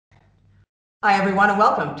Hi, everyone, and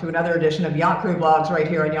welcome to another edition of Yacht Crew Vlogs right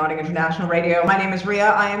here on Yachting International Radio. My name is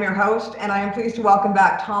Ria. I am your host, and I am pleased to welcome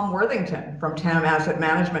back Tom Worthington from TAM Asset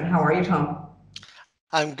Management. How are you, Tom?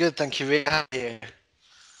 I'm good, thank you. Ria. How are you?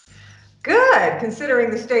 Good,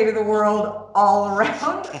 considering the state of the world all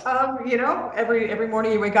around. Every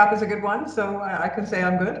morning you wake up is a good one, so I can say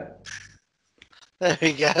I'm good. There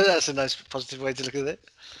we go. That's a nice positive way to look at it.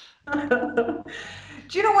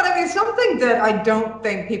 Do you know what I mean? Something that I don't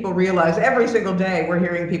think people realize every single day, we're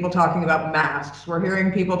hearing people talking about masks, we're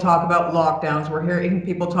hearing people talk about lockdowns, we're hearing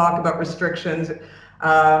people talk about restrictions,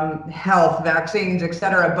 health, vaccines,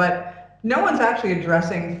 etc. But no one's actually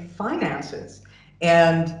addressing finances.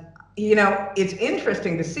 And, it's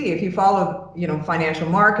interesting to see if you follow, financial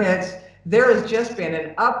markets, there has just been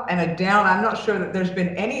an up and a down. I'm not sure that there's been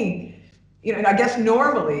any I guess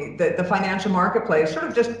normally the financial marketplace sort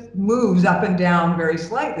of just moves up and down very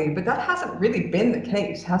slightly, but that hasn't really been the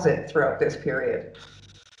case, has it, throughout this period?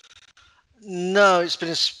 No, it's been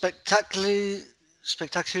a spectacularly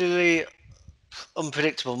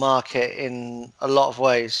unpredictable market in a lot of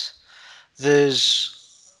ways.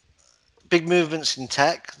 There's big movements in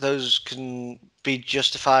tech; those can be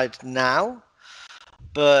justified now,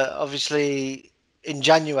 but obviously in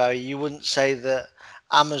January you wouldn't say that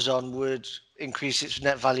Amazon would increase its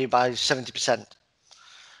net value by 70%.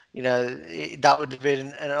 That would have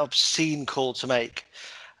been an obscene call to make.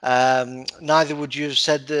 Neither would you have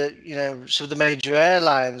said that, some of the major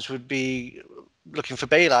airlines would be looking for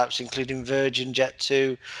bailouts, including Virgin,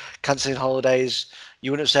 Jet2, cancelling holidays.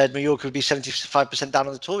 You wouldn't have said Mallorca would be 75% down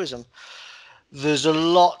on the tourism. There's a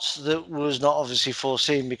lot that was not obviously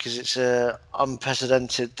foreseen because it's a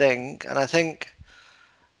unprecedented thing. And I think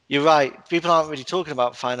you're right. People aren't really talking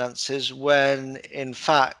about finances when, in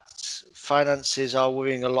fact, finances are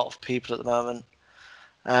worrying a lot of people at the moment.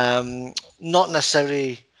 Not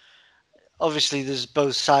necessarily. Obviously, there's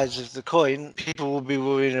both sides of the coin. People will be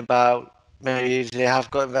worrying about maybe if they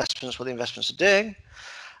have got investments, what the investments are doing.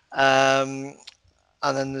 Um,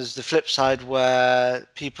 and then there's the flip side where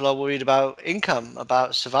people are worried about income,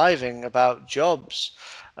 about surviving, about jobs,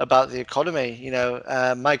 about the economy.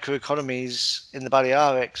 Microeconomies in the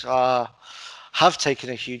Balearics have taken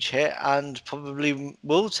a huge hit and probably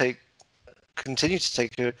will continue to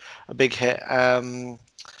take a big hit.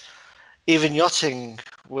 Even yachting,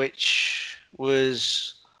 which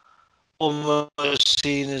was almost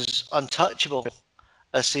seen as untouchable,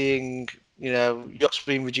 are seeing yachts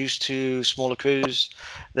being reduced to smaller crews.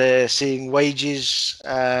 They're seeing wages,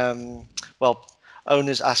 well,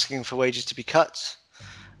 owners asking for wages to be cut.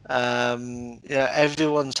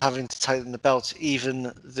 Everyone's having to tighten the belt,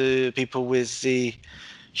 even the people with the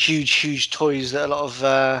huge toys that a lot of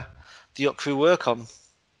the yacht crew work on.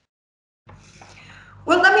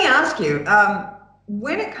 Well, let me ask you,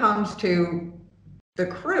 when it comes to the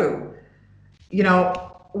crew,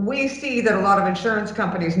 we see that a lot of insurance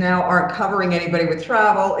companies now aren't covering anybody with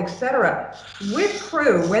travel, etc. With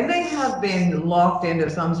crew, when they have been locked into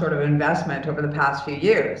some sort of investment over the past few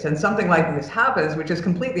years, and something like this happens, which is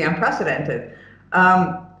completely unprecedented,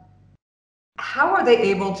 um, how are they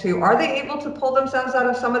able to pull themselves out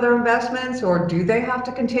of some of their investments, or do they have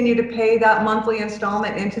to continue to pay that monthly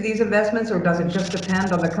installment into these investments, or does it just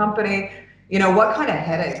depend on the company? What kind of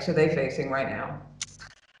headaches are they facing right now?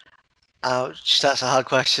 Ouch, that's a hard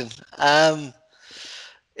question.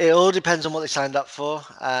 It all depends on what they signed up for,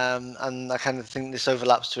 and I kind of think this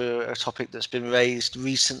overlaps to a topic that's been raised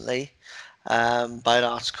recently by an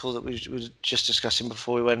article that we were just discussing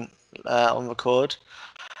before we went on record,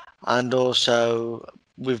 and also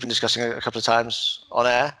we've been discussing a couple of times on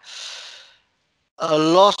air. A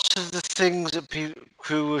lot of the things that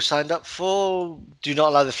who were signed up for do not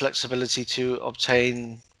allow the flexibility to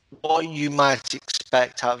obtain what you might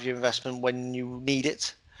expect out of your investment when you need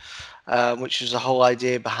it, which was the whole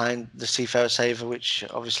idea behind the Seafarer Saver, which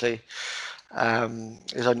obviously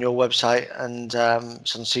is on your website and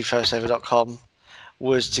it's on seafarersaver.com,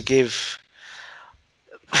 was to give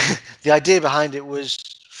the idea behind it was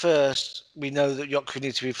first, we know that yacht crew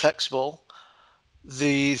need to be flexible.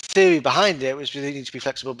 The theory behind it was we need to be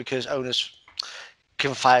flexible because owners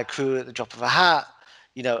can fire crew at the drop of a hat.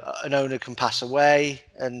 An owner can pass away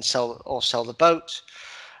and sell the boat.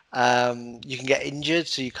 You can get injured,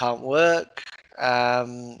 so you can't work.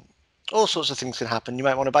 All sorts of things can happen. You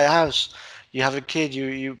might want to buy a house. You have a kid.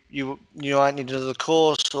 You might need another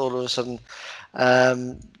course all of a sudden.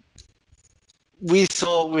 Um, we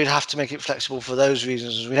thought we'd have to make it flexible for those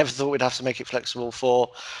reasons. We never thought we'd have to make it flexible for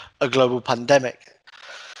a global pandemic.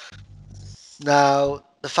 Now,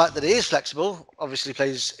 the fact that it is flexible obviously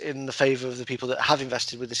plays in the favour of the people that have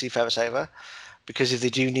invested with the Seafarer Saver, because if they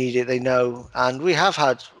do need it, they know. And we have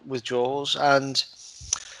had withdrawals, and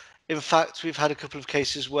in fact, we've had a couple of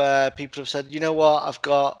cases where people have said, you know what, I've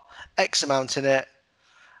got X amount in it.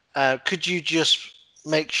 Could you just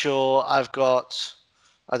make sure I've got,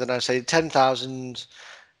 I don't know, say 10,000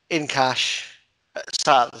 in cash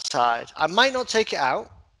sat at the side? I might not take it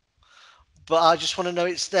out, but I just want to know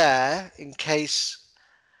it's there in case,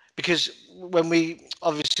 because when we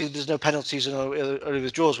obviously there's no penalties or early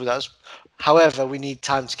withdrawals with us. However, we need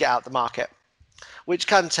time to get out the market, which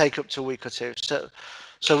can take up to a week or two.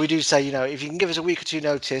 So we do say, if you can give us a week or two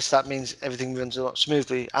notice, that means everything runs a lot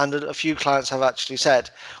smoothly. And a few clients have actually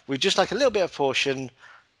said, we'd just like a little bit of portion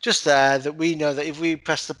just there that we know that if we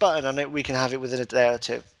press the button on it, we can have it within a day or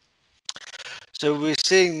two. So we're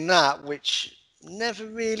seeing that, which never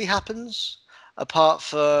really happens apart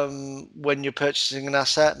from when you're purchasing an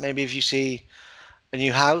asset. Maybe if you see a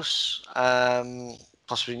new house,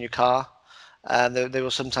 possibly a new car, and they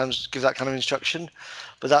will sometimes give that kind of instruction.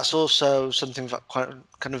 But that's also something that quite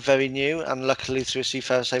kind of very new, and luckily through a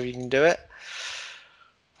seafarer saver you can do it.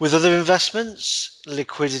 With other investments,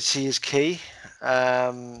 liquidity is key,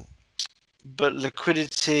 but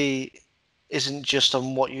liquidity isn't just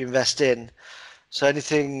on what you invest in. So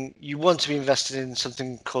anything you want to be invested in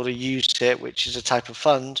something called a UCIT, which is a type of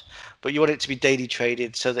fund, but you want it to be daily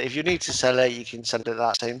traded so that if you need to sell it, you can sell it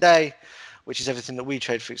that same day, which is everything that we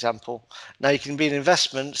trade, for example. Now you can be an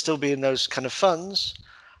investment, still be in those kind of funds.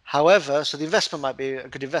 However, so the investment might be a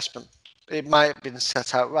good investment. It might have been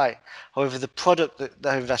set out right. However, the product that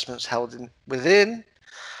the investment's held in within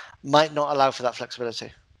might not allow for that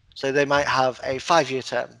flexibility. So they might have a 5-year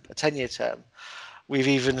term, a 10-year term. We've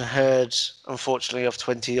even heard, unfortunately, of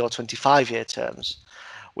 20 or 25-year terms,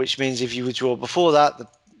 which means if you withdraw before that,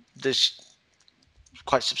 there's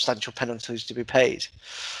quite substantial penalties to be paid.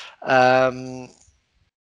 I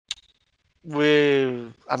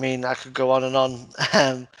could go on and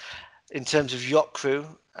on. In terms of yacht crew,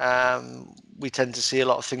 we tend to see a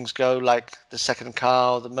lot of things go, like the second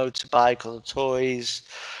car, or the motorbike, or the toys.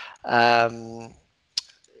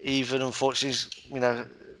 Even unfortunately,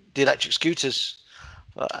 the electric scooters.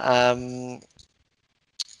 When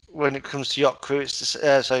it comes to yacht crew,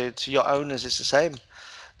 to yacht owners, it's the same.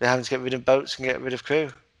 They're having to get rid of boats and get rid of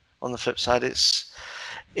crew. On the flip side, it's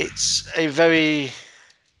a very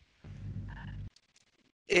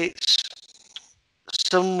it's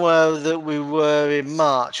somewhere that we were in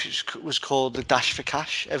March, which was called the dash for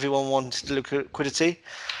cash. Everyone wanted to look at liquidity,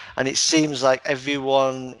 and it seems like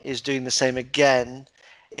everyone is doing the same again,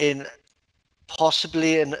 in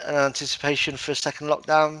possibly an anticipation for a second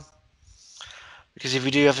lockdown. Because if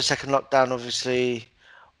we do have a second lockdown, obviously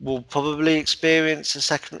we'll probably experience a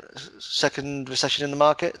second recession in the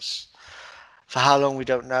markets. For how long, we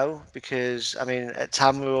don't know, because at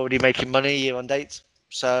TAM we're already making money year on date.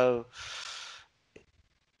 So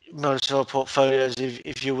most of our portfolios,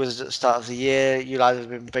 if you're with us at the start of the year, you'll either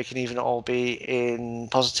be breaking even or be in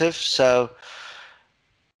positive. So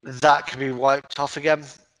that can be wiped off again.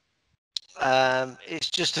 It's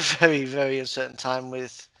just a very, very uncertain time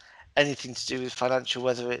with anything to do with financial,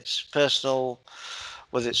 whether it's personal,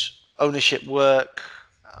 whether it's ownership work,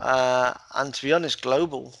 and to be honest,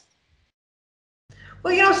 global.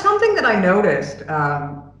 Well, something that I noticed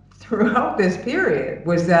throughout this period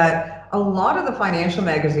was that a lot of the financial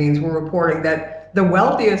magazines were reporting that the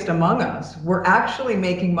wealthiest among us were actually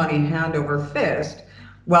making money hand over fist,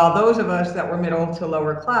 while those of us that were middle to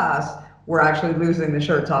lower class were actually losing the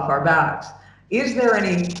shirts off our backs. Is there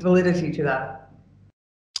any validity to that?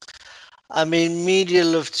 Media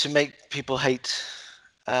love to make people hate,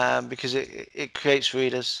 because it creates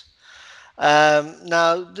readers.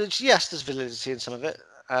 Now, yes, there's validity in some of it.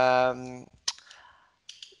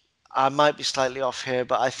 I might be slightly off here,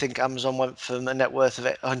 but I think Amazon went from a net worth of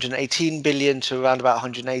 118 billion to around about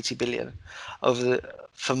 180 billion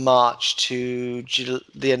from March to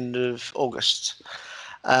the end of August.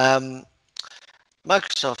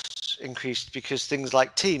 Microsoft increased because things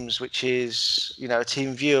like Teams, which is a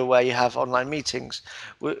team viewer where you have online meetings,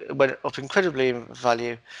 went up incredibly in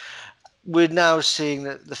value. We're now seeing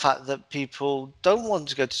the fact that people don't want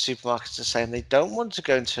to go to supermarkets the same. They don't want to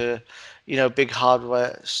go into, big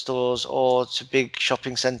hardware stores or to big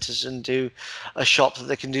shopping centres and do a shop that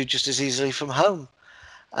they can do just as easily from home.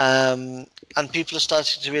 And people are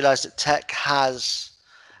starting to realise that tech has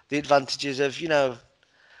the advantages of,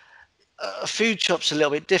 a food shop's a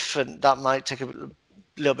little bit different. That might take a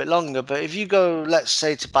little bit longer. But if you go, let's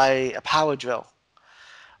say, to buy a power drill,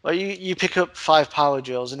 well, you pick up 5 power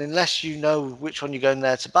drills, and unless you know which one you're going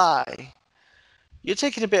there to buy, you're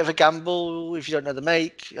taking a bit of a gamble if you don't know the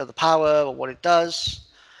make or the power or what it does.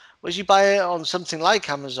 Whereas you buy it on something like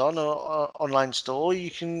Amazon or online store,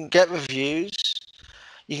 you can get reviews.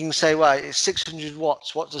 You can say, well, it's 600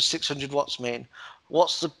 watts. What does 600 watts mean?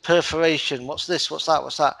 What's the perforation? What's this? What's that?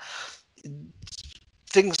 What's that?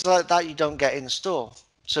 Things like that you don't get in store.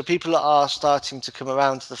 So people are starting to come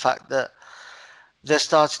around to the fact that they're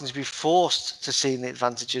starting to be forced to see the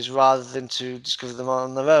advantages rather than to discover them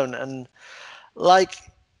on their own. And like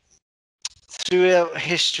throughout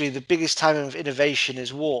history, the biggest time of innovation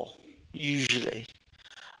is war, usually,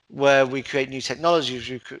 where we create new technologies,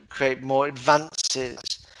 we create more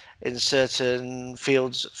advances in certain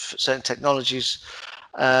fields, certain technologies,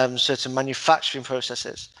 certain manufacturing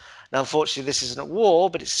processes. Now, unfortunately, this isn't a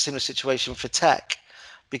war, but it's a similar situation for tech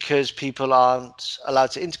because people aren't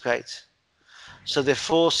allowed to integrate. So they're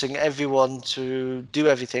forcing everyone to do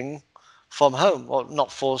everything from home, or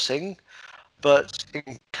not forcing, but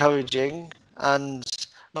encouraging, and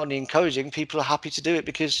not only encouraging, people are happy to do it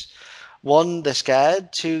because one, they're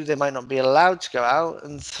scared, two, they might not be allowed to go out,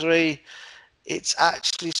 and three, it's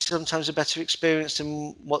actually sometimes a better experience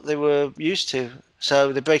than what they were used to.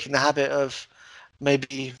 So they're breaking the habit of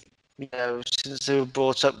maybe, since they were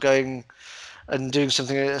brought up going and doing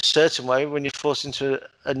something a certain way. When you're forced into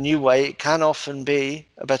a new way, it can often be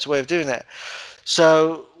a better way of doing it.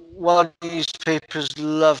 So while newspapers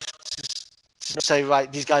love to say,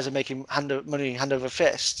 right, these guys are making money hand over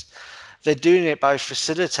fist, they're doing it by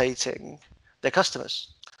facilitating their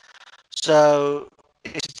customers. So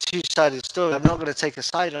it's a two-sided story. I'm not going to take a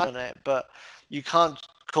side on it, but you can't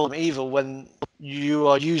call them evil when you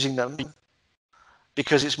are using them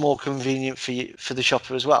because it's more convenient for you, for the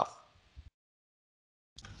shopper as well.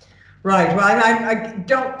 Right. Well, I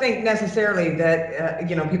don't think necessarily that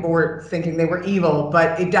people were thinking they were evil,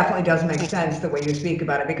 but it definitely does make sense the way you speak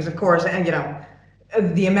about it because, of course, and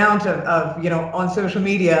the amount of on social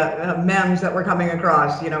media memes that we're coming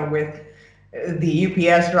across, with the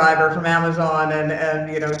UPS driver from Amazon,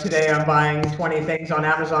 and today I'm buying 20 things on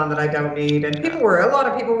Amazon that I don't need, and a lot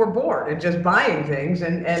of people were bored and just buying things,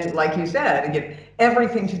 and like you said, again,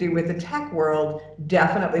 everything to do with the tech world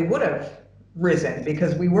definitely would have risen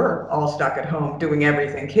because we were all stuck at home doing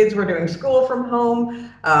everything. Kids were doing school from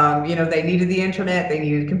home. They needed the internet, they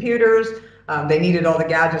needed computers, they needed all the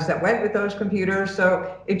gadgets that went with those computers.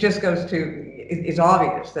 So it just goes to, it's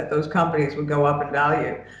obvious that those companies would go up in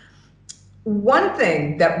value. One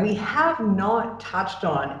thing that we have not touched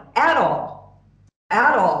on at all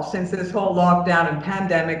since this whole lockdown and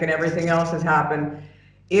pandemic and everything else has happened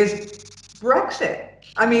is Brexit.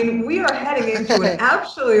 I mean, we are heading into an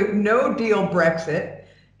absolute no deal Brexit,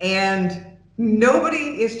 and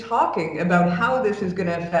nobody is talking about how this is going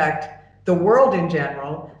to affect the world in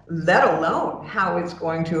general, let alone how it's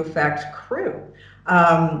going to affect crew.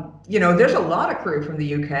 There's a lot of crew from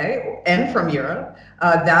the UK and from Europe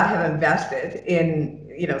that have invested in,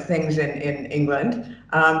 things in England.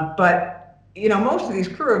 But most of these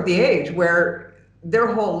crew of the age where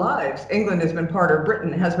their whole lives, England has been part, or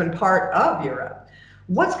Britain has been part of Europe.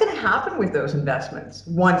 What's going to happen with those investments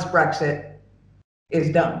once Brexit is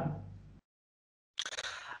done?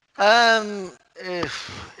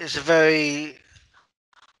 It's a very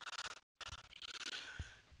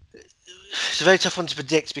it's a very tough one to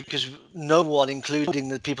predict because no one, including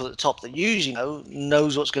the people at the top that usually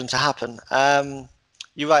knows what's going to happen.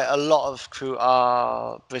 You're right. A lot of crew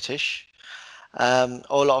are British, or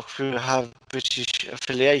a lot of crew have British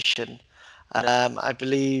affiliation. I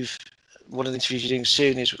believe one of the interviews you're doing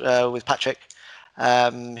soon is with Patrick.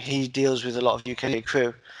 He deals with a lot of UK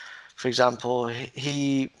crew. For example,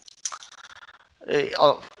 he's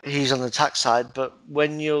on the tax side, but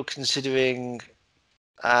when you're considering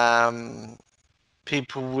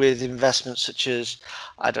people with investments such as,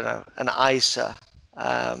 I don't know, an ISA,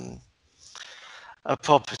 a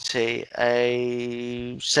property,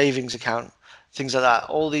 a savings account, things like that.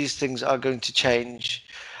 All these things are going to change.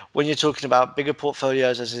 When you're talking about bigger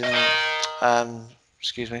portfolios, as in,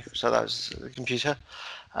 excuse me, so that was the computer,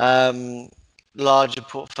 larger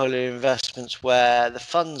portfolio investments where the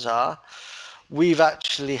funds are, we've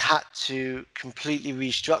actually had to completely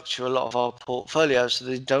restructure a lot of our portfolios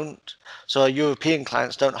so our European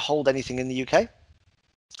clients don't hold anything in the UK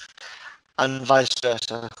and vice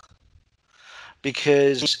versa.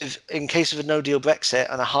 Because in case of a no-deal Brexit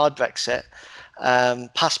and a hard Brexit,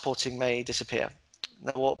 passporting may disappear.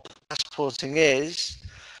 Now, what passporting is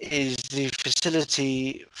the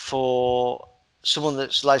facility for someone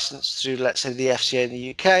that's licensed through, let's say, the FCA in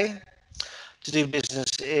the UK to do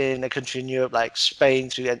business in a country in Europe like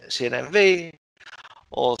Spain through CNMV,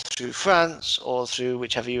 or through France, or through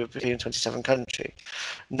whichever European 27 country.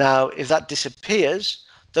 Now, if that disappears,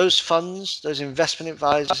 those funds, those investment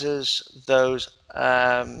advisors, those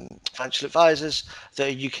financial advisors that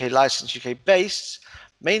are UK licensed, UK based,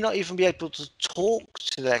 may not even be able to talk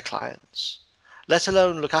to their clients, let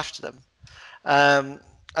alone look after them.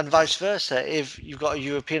 And vice versa, if you've got a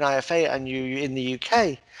European IFA and you're in the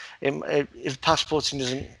UK, if passporting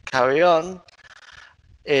doesn't carry on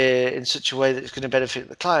in such a way that it's going to benefit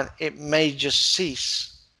the client, it may just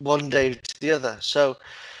cease one day to the other. So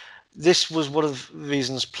this was one of the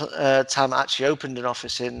reasons TAM actually opened an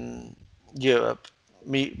office in Europe.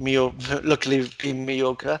 Luckily, being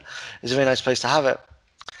Mallorca is a very nice place to have it.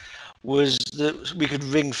 Was that we could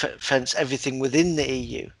ring fence everything within the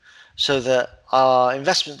EU, so that our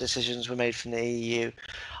investment decisions were made from the EU,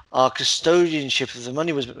 our custodianship of the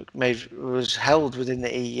money was held within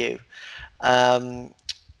the EU.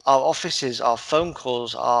 Our offices, our phone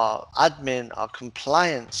calls, our admin, our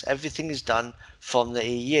compliance, everything is done from the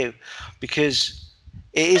EU, because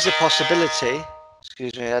it is a possibility.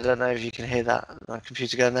 Excuse me, I don't know if you can hear that, my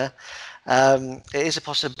computer going there. It is a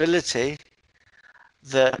possibility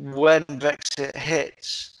that when Brexit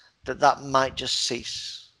hits, that might just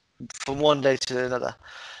cease from one day to another.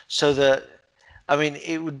 So that, I mean,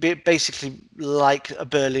 it would be basically like a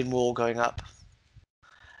Berlin Wall going up.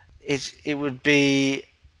 It would be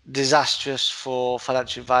disastrous for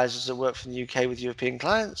financial advisors that work from the UK with European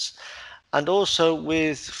clients, and also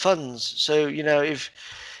with funds. So if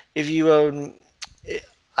you own,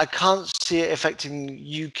 I can't see it affecting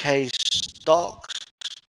UK stocks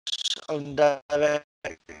owned directly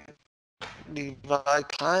by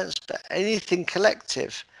clients, but anything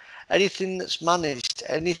collective, anything that's managed,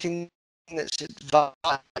 anything that's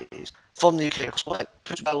advised from the UK, quite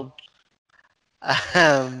well.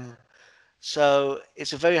 Um, So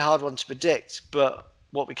it's a very hard one to predict, but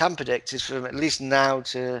what we can predict is from at least now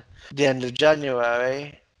to the end of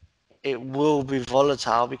January, it will be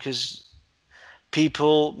volatile because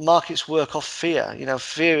markets work off fear.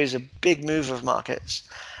 Fear is a big mover of markets.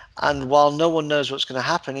 And while no one knows what's going to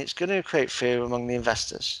happen, it's going to create fear among the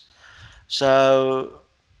investors. So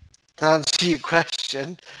to answer your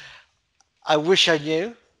question, I wish I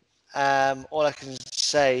knew. All I can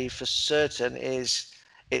say for certain is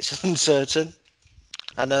it's uncertain.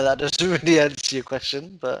 I know that doesn't really answer your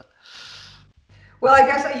question, but Well, I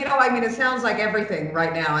guess, I mean, it sounds like everything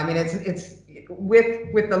right now. I mean, it's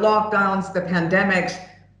with the lockdowns, the pandemics,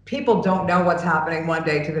 people don't know what's happening one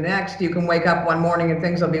day to the next. You can wake up one morning and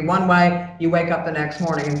things will be one way. You wake up the next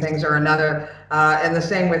morning and things are another. And the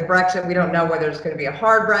same with Brexit. We don't know whether it's going to be a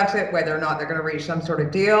hard Brexit, whether or not they're going to reach some sort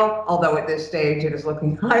of deal. Although at this stage it is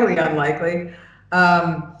looking highly unlikely.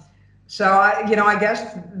 I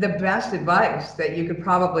guess the best advice that you could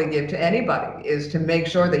probably give to anybody is to make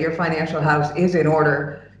sure that your financial house is in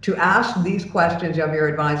order, to ask these questions of your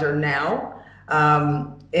advisor now.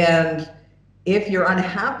 And if you're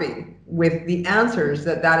unhappy with the answers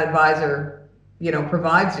that advisor,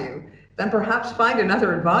 provides you, then perhaps find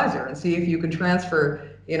another advisor and see if you can transfer,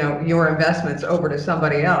 your investments over to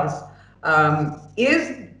somebody else.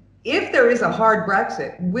 Is If there is a hard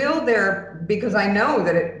Brexit, will there, because I know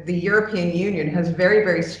that the European Union has very,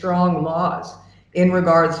 very strong laws in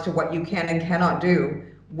regards to what you can and cannot do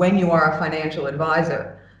when you are a financial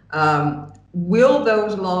advisor. Will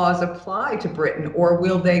those laws apply to Britain, or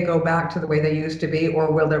will they go back to the way they used to be,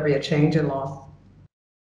 or will there be a change in law?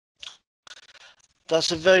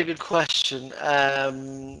 that's a very good question.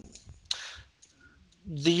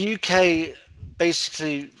 The UK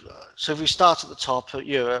basically, so if we start at the top at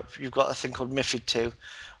Europe, you've got a thing called MiFID II,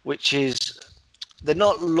 which is, they're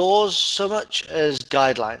not laws so much as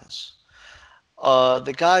guidelines.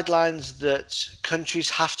 The guidelines that countries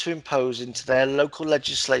have to impose into their local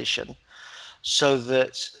legislation so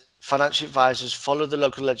that financial advisors follow the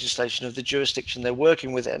local legislation of the jurisdiction they're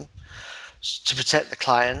working within to protect the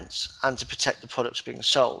clients and to protect the products being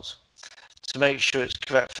sold, to make sure it's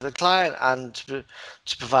correct for the client and to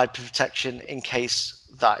provide protection in case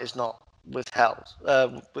that is not upheld.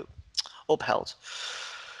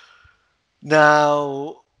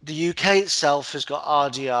 Now, the UK itself has got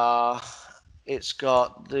RDR, it's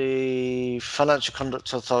got the Financial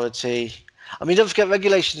Conduct Authority. I mean, don't forget,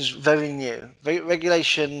 regulation is very new.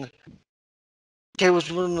 Regulation, UK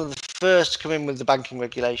was one of the first to come in with the banking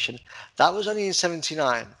regulation. That was only in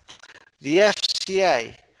 '79. The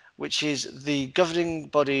FCA, which is the governing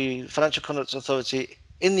body, Financial Conduct Authority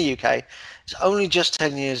in the UK, is only just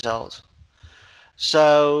 10 years old.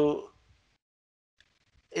 So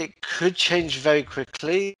it could change very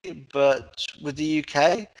quickly, but with the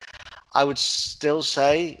UK, I would still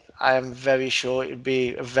say I am very sure it would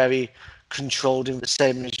be a very controlled, the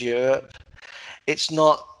same as Europe. It's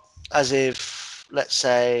not as if let's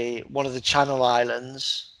say, one of the Channel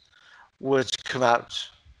Islands were to come out,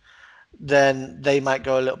 then they might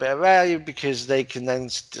go a little bit awry because they can then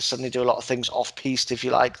suddenly do a lot of things off-piste, if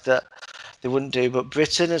you like, that they wouldn't do. But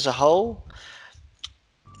Britain as a whole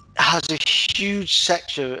has a huge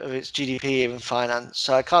sector of its GDP in finance,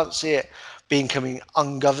 so I can't see it becoming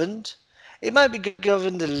ungoverned. It might be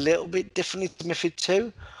governed a little bit differently to MiFID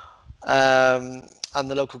II, and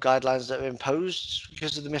the local guidelines that are imposed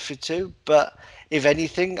because of the MiFID II. But if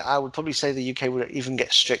anything, I would probably say the UK would even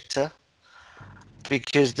get stricter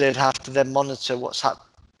because they'd have to then monitor what's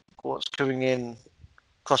coming in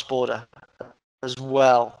cross border as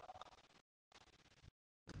well.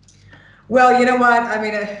 Well, you know what? I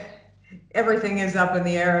mean, everything is up in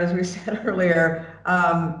the air, as we said earlier.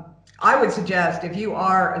 I would suggest if you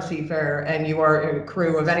are a seafarer and you are a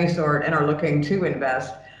crew of any sort and are looking to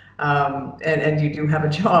invest, and you do have a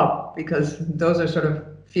job, because those are sort of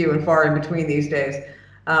few and far in between these days,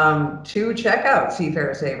 to check out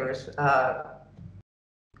Seafarer Savers.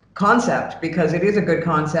 Concept, because it is a good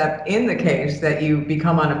concept in the case that you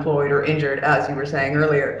become unemployed or injured, as you were saying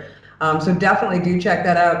earlier. So definitely do check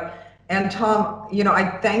that out. And Tom,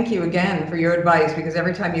 I thank you again for your advice, because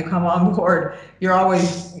every time you come on board,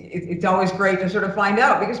 it's always great to sort of find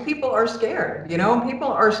out, because people are scared, people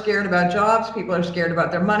are scared about jobs, people are scared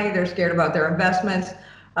about their money, they're scared about their investments.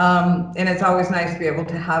 And it's always nice to be able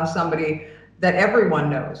to have somebody that everyone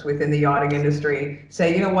knows within the yachting industry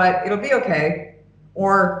say, you know what, it'll be okay,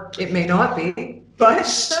 or it may not be, but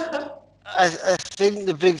I think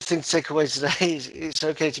the big thing to take away today is it's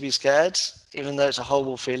okay to be scared, even though it's a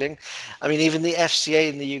horrible feeling. I mean, even the FCA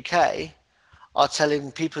in the UK are telling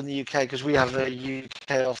people in the UK, because we have a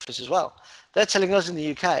UK office as well, they're telling us in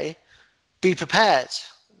the UK, be prepared.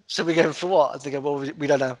 So we're going, for what? And they go, well, we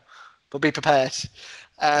don't know, but be prepared.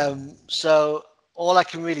 So all I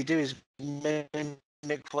can really do is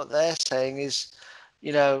mimic what they're saying is,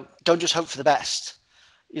 don't just hope for the best.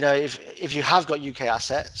 If you have got UK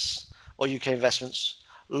assets or UK investments,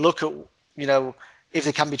 look at, if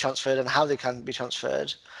they can be transferred and how they can be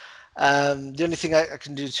transferred. The only thing I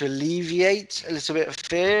can do to alleviate a little bit of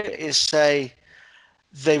fear is say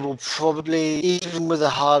they will probably, even with a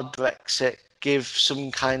hard Brexit, give some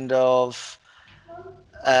kind of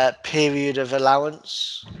period of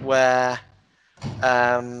allowance where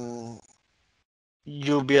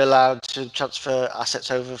you'll be allowed to transfer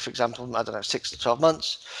assets over, for example, I don't know, 6 to 12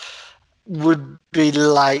 months would be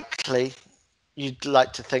likely, you'd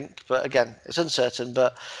like to think, but again, it's uncertain.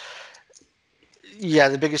 But yeah,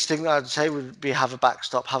 the biggest thing I'd say would be have a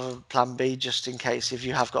backstop, have a plan B, just in case if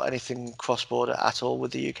you have got anything cross-border at all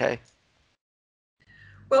with the UK.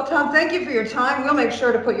 well, Tom, thank you for your time. We'll make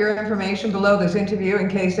sure to put your information below this interview in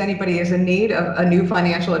case anybody is in need of a new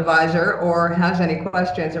financial advisor or has any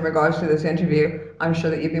questions in regards to this interview. I'm sure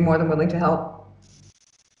that you'd be more than willing to help.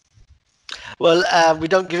 Well, we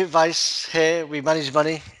don't give advice here. We manage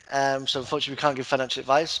money. So unfortunately, we can't give financial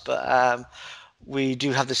advice, but we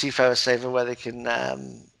do have the Seafarer Saver where they can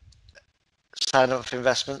sign up for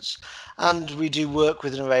investments. And we do work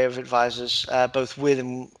with an array of advisors, both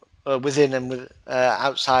within and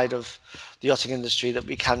outside of the yachting industry, that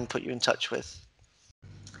we can put you in touch with.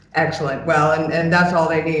 Excellent. Well, and that's all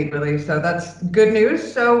they need, really. So that's good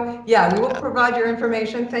news. So yeah, we will provide your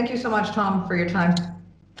information. Thank you so much, Tom, for your time.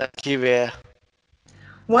 Thank you, Ria.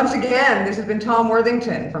 Once again, this has been Tom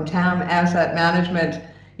Worthington from TAM Asset Management.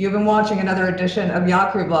 You've been watching another edition of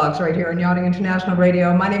Yacht Crew Blogs right here on Yachting International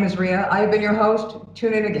Radio. My name is Ria. I have been your host.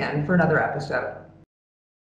 Tune in again for another episode.